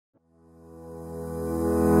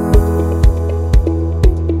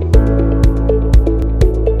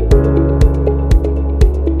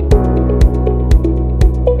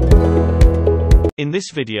this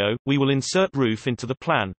video, we will insert roof into the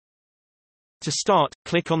plan. To start,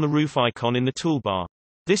 click on the roof icon in the toolbar.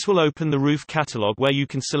 This will open the roof catalog where you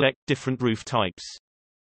can select different roof types.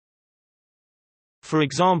 For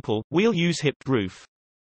example, we'll use hipped roof.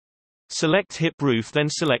 Select hip roof, then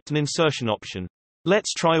select an insertion option.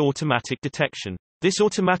 Let's try automatic detection. This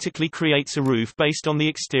automatically creates a roof based on the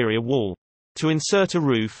exterior wall. To insert a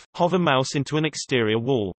roof, hover mouse into an exterior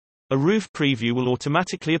wall. A roof preview will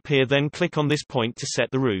automatically appear, then click on this point to set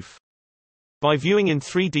the roof. By viewing in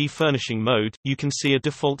 3D furnishing mode, you can see a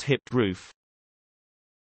default hipped roof.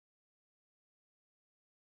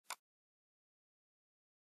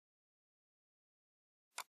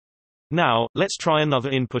 Now, let's try another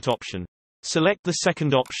input option. Select the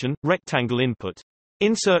second option, rectangle input.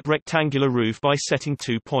 Insert rectangular roof by setting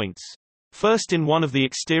 2 points. First in one of the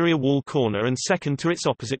exterior wall corner and second to its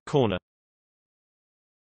opposite corner.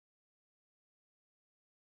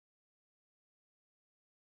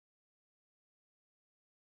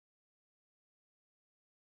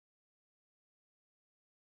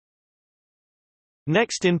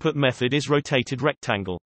 Next input method is rotated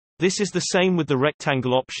rectangle. This is the same with the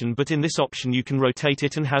rectangle option, but in this option you can rotate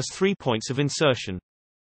it and has 3 points of insertion.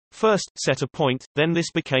 First, set a point, then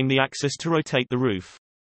this became the axis to rotate the roof.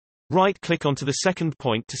 Right-click onto the second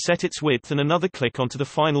point to set its width and another click onto the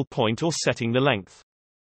final point or setting the length.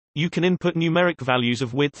 You can input numeric values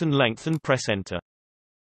of width and length and press enter.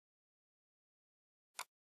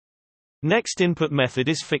 Next input method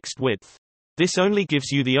is fixed width. This only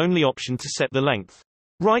gives you the only option to set the length.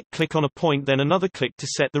 Right-click on a point, then another click to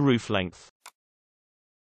set the roof length.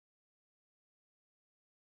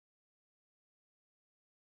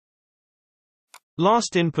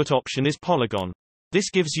 Last input option is polygon.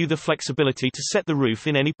 This gives you the flexibility to set the roof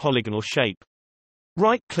in any polygonal shape.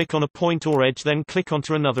 Right-click on a point or edge, then click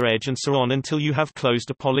onto another edge and so on until you have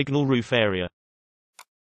closed a polygonal roof area.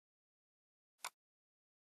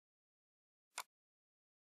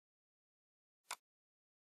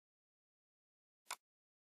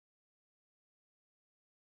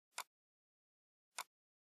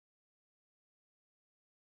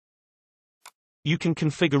 You can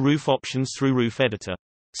configure roof options through Roof Editor.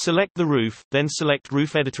 Select the roof, then select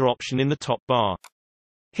Roof Editor option in the top bar.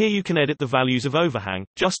 Here you can edit the values of overhang,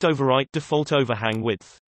 just overwrite default overhang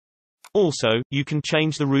width. Also, you can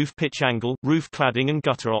change the roof pitch angle, roof cladding and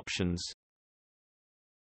gutter options.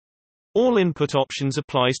 All input options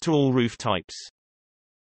applies to all roof types.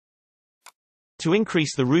 To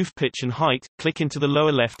increase the roof pitch and height, click into the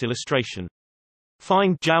lower left illustration.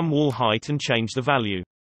 Find jam wall height and change the value.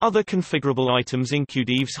 Other configurable items include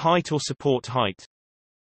eaves height or support height.